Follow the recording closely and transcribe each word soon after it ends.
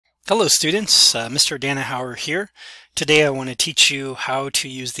Hello students, Mr. Danahauer here. Today I want to teach you how to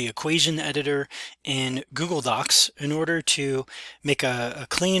use the equation editor in Google Docs in order to make a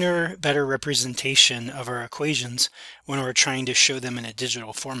cleaner, better representation of our equations when we're trying to show them in a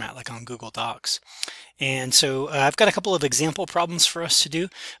digital format like on Google Docs. And so I've got a couple of example problems for us to do.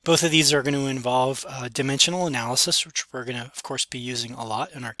 Both of these are going to involve dimensional analysis, which we're going to of course be using a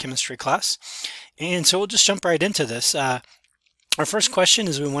lot in our chemistry class. And so we'll just jump right into this. Our first question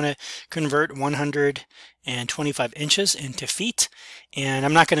is we want to convert 125 inches into feet, and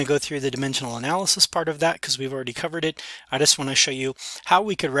I'm not going to go through the dimensional analysis part of that because we've already covered it. I just want to show you how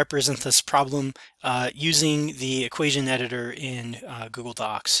we could represent this problem using the equation editor in Google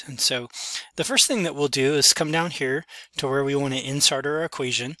Docs. And so the first thing that we'll do is come down here to where we want to insert our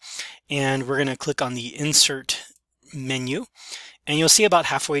equation, and we're going to click on the Insert menu, and you'll see about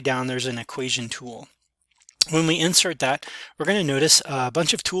halfway down there's an equation tool. When we insert that, we're going to notice a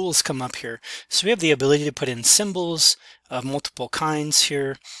bunch of tools come up here. So we have the ability to put in symbols of multiple kinds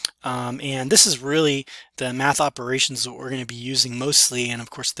here, and this is really the math operations that we're going to be using mostly, and of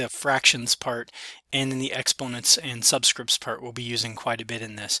course the fractions part and then the exponents and subscripts part we'll be using quite a bit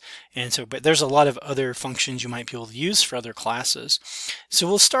in this. And so, but there's a lot of other functions you might be able to use for other classes. So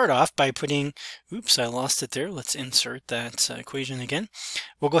we'll start off by putting, oops, I lost it there. Let's insert that equation again.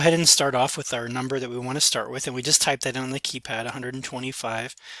 We'll go ahead and start off with our number that we want to start with, and we just type that in on the keypad,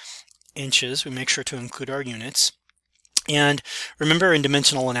 125 inches. We make sure to include our units. And remember, in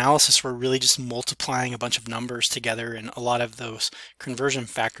dimensional analysis, we're really just multiplying a bunch of numbers together, and a lot of those conversion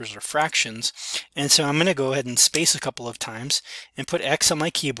factors are fractions. And so I'm going to go ahead and space a couple of times and put X on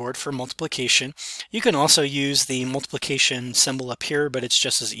my keyboard for multiplication. You can also use the multiplication symbol up here, but it's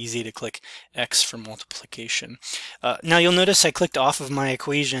just as easy to click X for multiplication. Now you'll notice I clicked off of my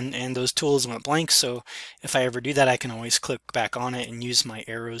equation and those tools went blank, so if I ever do that, I can always click back on it and use my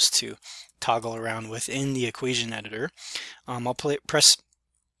arrows to toggle around within the equation editor. I'll press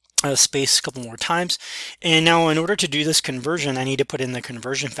space a couple more times, and now in order to do this conversion I need to put in the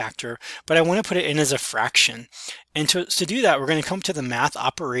conversion factor, but I want to put it in as a fraction. And to do that, we're going to come to the math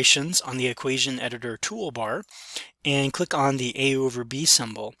operations on the equation editor toolbar and click on the A over B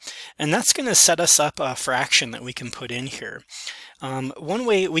symbol, and that's going to set us up a fraction that we can put in here. One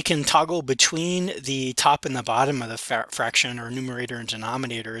way we can toggle between the top and the bottom of the fraction, or numerator and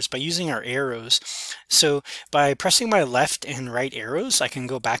denominator, is by using our arrows. So by pressing my left and right arrows, I can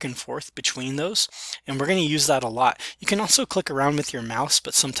go back and forth between those, and we're going to use that a lot. You can also click around with your mouse,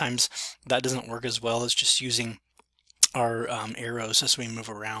 but sometimes that doesn't work as well as just using our arrows as we move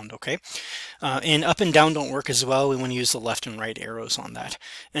around, okay? And up and down don't work as well. We want to use the left and right arrows on that.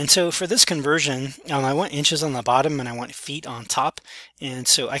 And so for this conversion, I want inches on the bottom and I want feet on top. And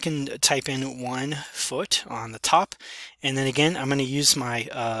so I can type in 1 foot on the top. And then again, I'm going to use my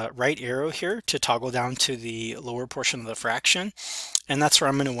right arrow here to toggle down to the lower portion of the fraction. And that's where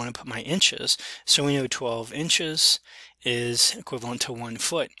I'm going to want to put my inches. So we know 12 inches is equivalent to 1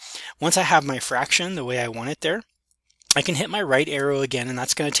 foot. Once I have my fraction the way I want it there, I can hit my right arrow again, and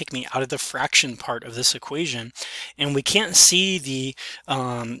that's going to take me out of the fraction part of this equation. And we can't see the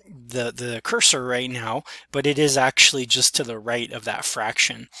cursor right now, but it is actually just to the right of that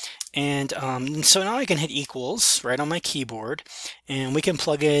fraction. And so now I can hit equals right on my keyboard, and we can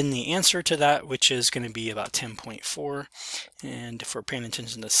plug in the answer to that, which is going to be about 10.4. And if we're paying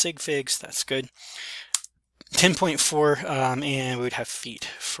attention to sig figs, that's good. 10.4, and we would have feet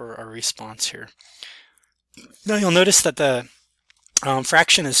for our response here. Now you'll notice that the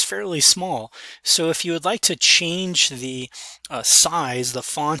fraction is fairly small, so if you would like to change the size, the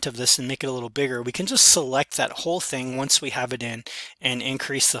font of this, and make it a little bigger, we can just select that whole thing once we have it in and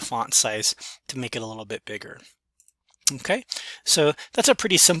increase the font size to make it a little bit bigger. Okay, so that's a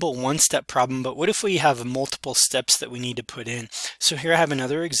pretty simple one-step problem, but what if we have multiple steps that we need to put in? So here I have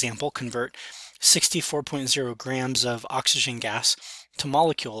another example: convert 64.0 grams of oxygen gas to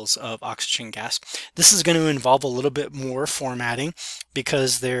molecules of oxygen gas. This is going to involve a little bit more formatting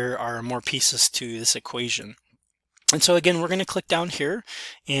because there are more pieces to this equation. And so again, we're going to click down here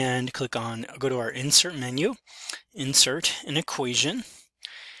and go to our Insert menu, Insert an Equation,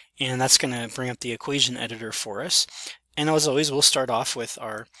 and that's going to bring up the equation editor for us. And as always, we'll start off with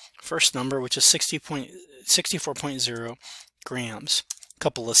our first number, which is 64.0 grams.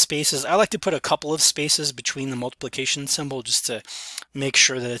 Couple of spaces. I like to put a couple of spaces between the multiplication symbol just to make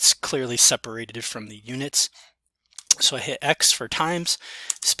sure that it's clearly separated from the units. So I hit X for times,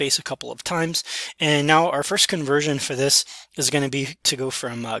 space a couple of times, and now our first conversion for this is going to be to go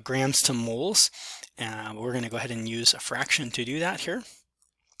from grams to moles. We're going to go ahead and use a fraction to do that here.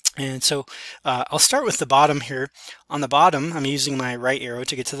 And so I'll start with the bottom here. On the bottom, I'm using my right arrow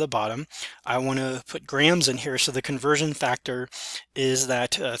to get to the bottom. I want to put grams in here, so the conversion factor is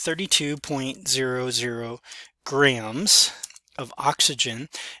that 32.00 grams of oxygen.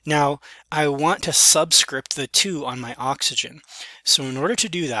 Now, I want to subscript the 2 on my oxygen. So in order to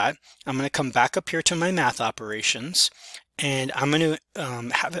do that, I'm going to come back up here to my math operations, and I'm going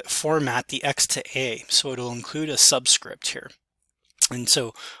to have it format the X to A, so it'll include a subscript here. And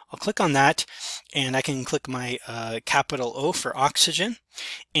so I'll click on that, and I can click my capital O for oxygen.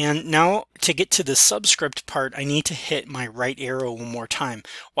 And now to get to the subscript part, I need to hit my right arrow one more time.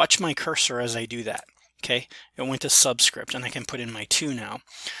 Watch my cursor as I do that. Okay, it went to subscript, and I can put in my 2 now.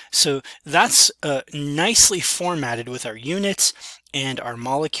 So that's nicely formatted with our units and our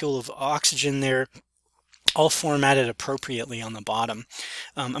molecule of oxygen there, all formatted appropriately on the bottom.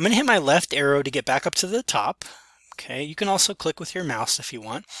 I'm going to hit my left arrow to get back up to the top. Okay, you can also click with your mouse if you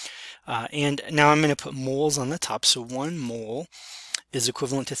want. And now I'm going to put moles on the top. So 1 mole is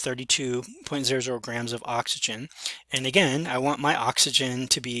equivalent to 32.00 grams of oxygen. And again, I want my oxygen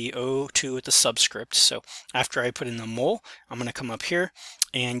to be O2 with the subscript. So after I put in the mole, I'm going to come up here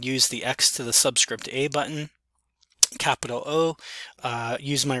and use the X to the subscript A button, capital O,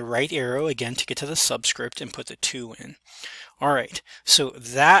 use my right arrow again to get to the subscript and put the 2 in. All right, so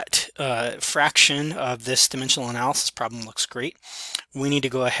that fraction of this dimensional analysis problem looks great. We need to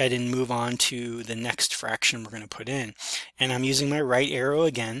go ahead and move on to the next fraction we're going to put in. And I'm using my right arrow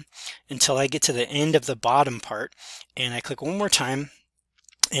again until I get to the end of the bottom part, and I click one more time.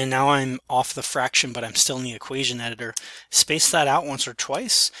 And now I'm off the fraction, but I'm still in the equation editor. Space that out once or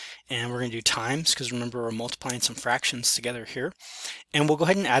twice, and we're going to do times, because remember we're multiplying some fractions together here. And we'll go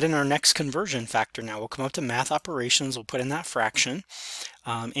ahead and add in our next conversion factor now. We'll come up to math operations, we'll put in that fraction.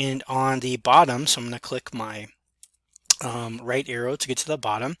 And on the bottom, so I'm going to click my right arrow to get to the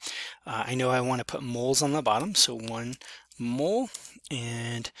bottom. I know I want to put moles on the bottom, so 1 mole.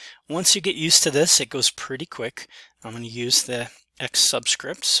 And once you get used to this, it goes pretty quick. I'm going to use the X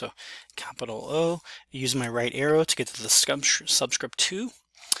subscript, so capital O, use my right arrow to get to the subscript 2,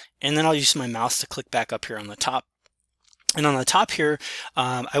 and then I'll use my mouse to click back up here on the top. And on the top here,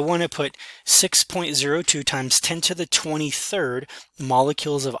 I want to put 6.02 times 10 to the 23rd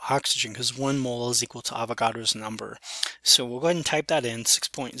molecules of oxygen, because 1 mole is equal to Avogadro's number. So we'll go ahead and type that in,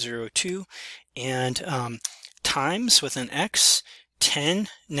 6.02, and times with an X, 10.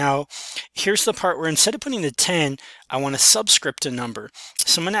 Now, here's the part where instead of putting the 10, I want to subscript a number.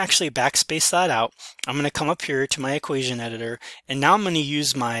 So I'm going to actually backspace that out. I'm going to come up here to my equation editor, and now I'm going to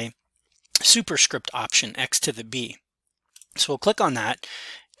use my superscript option, X to the B. So we'll click on that,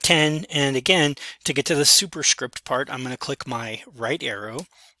 10, and again, to get to the superscript part, I'm going to click my right arrow,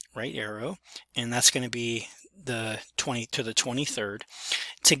 and that's going to be the 20 to the 23rd.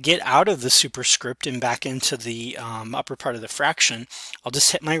 To get out of the superscript and back into the upper part of the fraction, I'll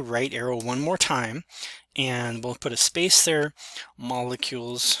just hit my right arrow one more time, and we'll put a space there,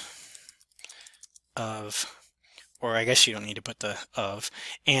 molecules of, or I guess you don't need to put the of,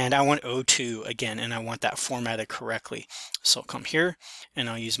 and I want O2 again, and I want that formatted correctly. So I'll come here, and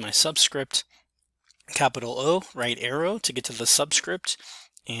I'll use my subscript, capital O, right arrow to get to the subscript,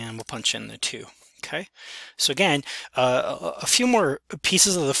 and we'll punch in the 2. Okay, so again, a few more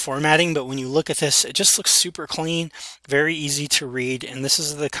pieces of the formatting, but when you look at this, it just looks super clean, very easy to read, and this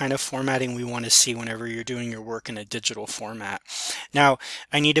is the kind of formatting we want to see whenever you're doing your work in a digital format. Now,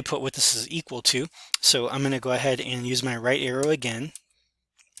 I need to put what this is equal to, so I'm going to go ahead and use my right arrow again,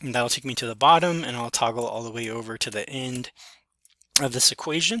 and that'll take me to the bottom, and I'll toggle all the way over to the end of this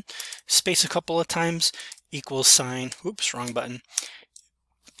equation, space a couple of times, equals sign, oops, wrong button.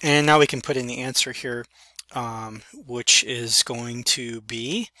 And now we can put in the answer here, which is going to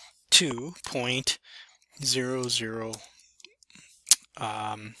be 2.00.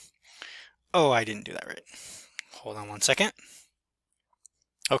 Oh, I didn't do that right. Hold on one second.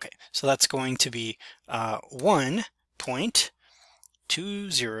 Okay, so that's going to be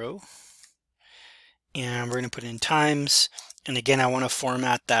 1.20. And we're going to put in times. And again, I want to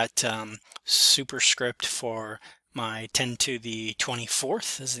format that superscript for my 10 to the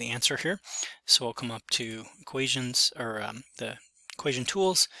 24th is the answer here. So we'll come up to equations, or the equation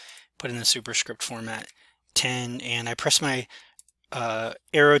tools, put in the superscript format 10, and I press my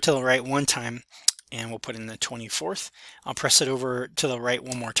arrow to the right one time, and we'll put in the 24th. I'll press it over to the right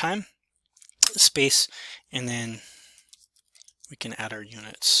one more time, space, and then we can add our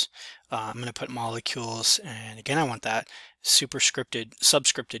units. I'm going to put molecules, and again I want that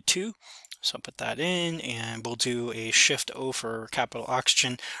subscripted 2. So I'll put that in, and we'll do a Shift O for capital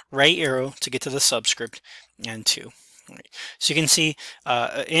oxygen, right arrow to get to the subscript, and 2. All right. So you can see,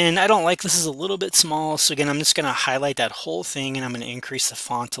 and I don't like this is a little bit small. So again, I'm just going to highlight that whole thing and I'm going to increase the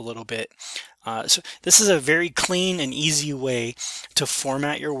font a little bit. So this is a very clean and easy way to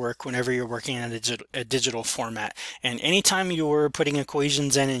format your work whenever you're working in a digital format. And anytime you're putting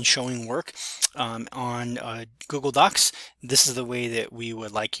equations in and showing work on Google Docs, this is the way that we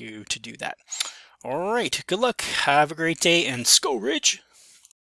would like you to do that. All right, good luck. Have a great day and Sko Ridge.